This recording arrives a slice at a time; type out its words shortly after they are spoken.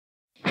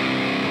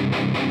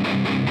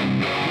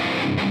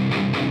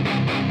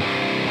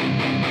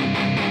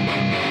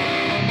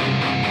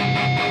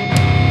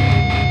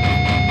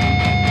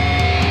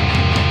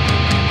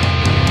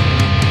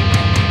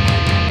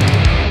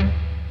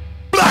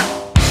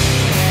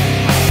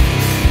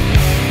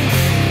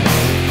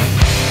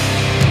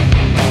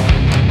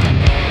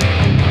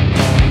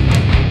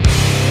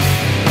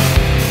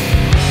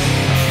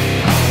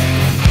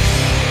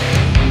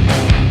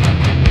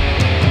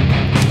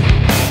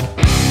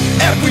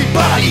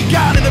Everybody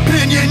got an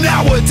opinion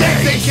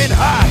nowadays. They can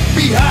hide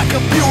behind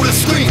computer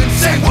screens and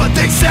say what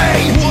they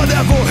say.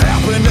 Whatever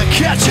happened to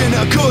catching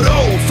a good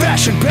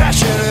old-fashioned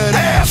passionate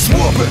ass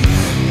whoopin'?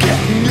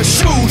 Getting your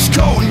shoes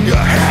cold and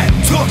your hat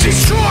to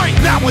Detroit.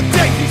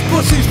 Nowadays these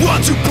pussies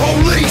want to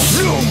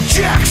police. New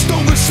jacks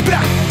don't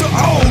respect the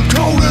old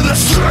code of the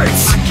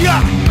streets. I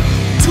got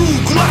 2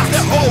 glocks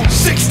that hold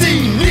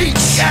 16 each.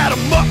 Add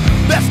 'em up,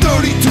 that's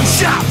 32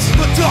 shots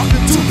for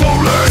talking to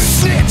police.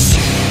 Snitch.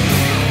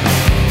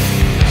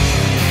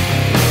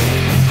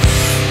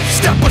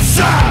 Step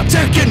aside,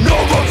 taking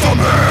over from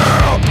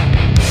here.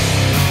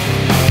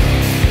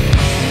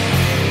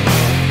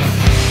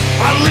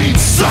 I leave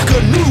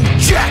sucker, new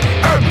jack,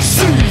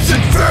 MCs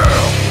in fear.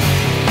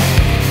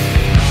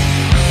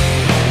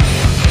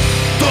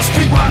 Don't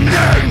speak my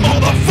name,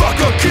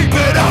 motherfucker, keep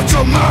it out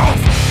your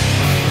mouth.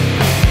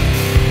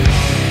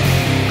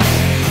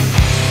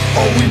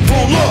 Oh, we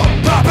pull up,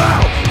 pop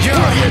out,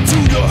 bring it to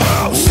your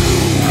house.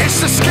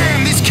 It's a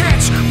scam, these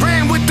cats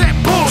ran with that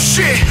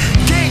bullshit.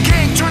 Gang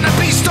trying to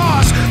be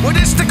stars with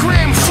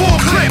Instagram full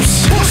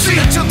clips. Pussy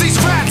until these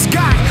rats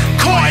got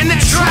caught in that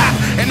trap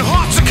and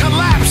hearts are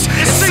collapsed.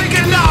 It's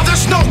sinking now,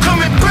 there's no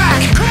coming back.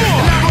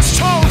 And I was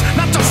told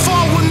not to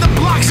fall when the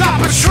blocks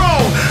got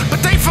patrol, but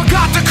they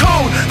forgot the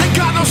code. They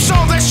got no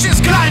soul, that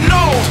shit's gotten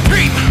old.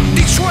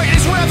 Detroit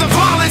is where the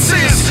violence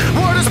is.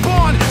 Word is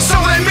born, so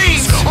that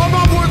means all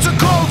my words are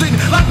golden,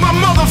 like my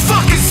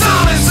motherfucking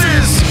silence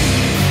is.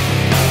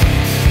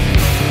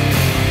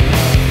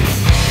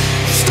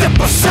 Step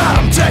aside,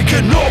 I'm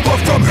taking over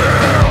from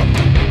here.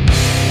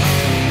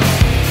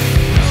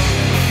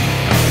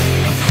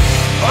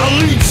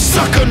 I leave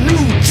sucker,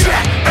 new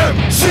jack,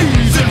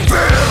 MCs in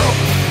fear.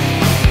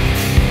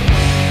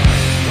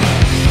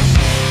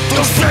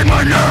 Don't say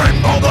my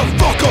name,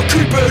 motherfucker,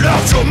 keep it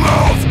out your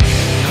mouth.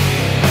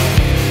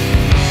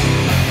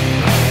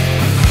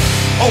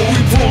 Oh, we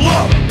pull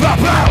up,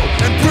 pop out,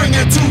 and bring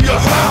it to your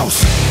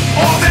house.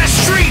 All that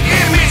street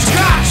image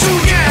got to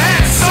your head.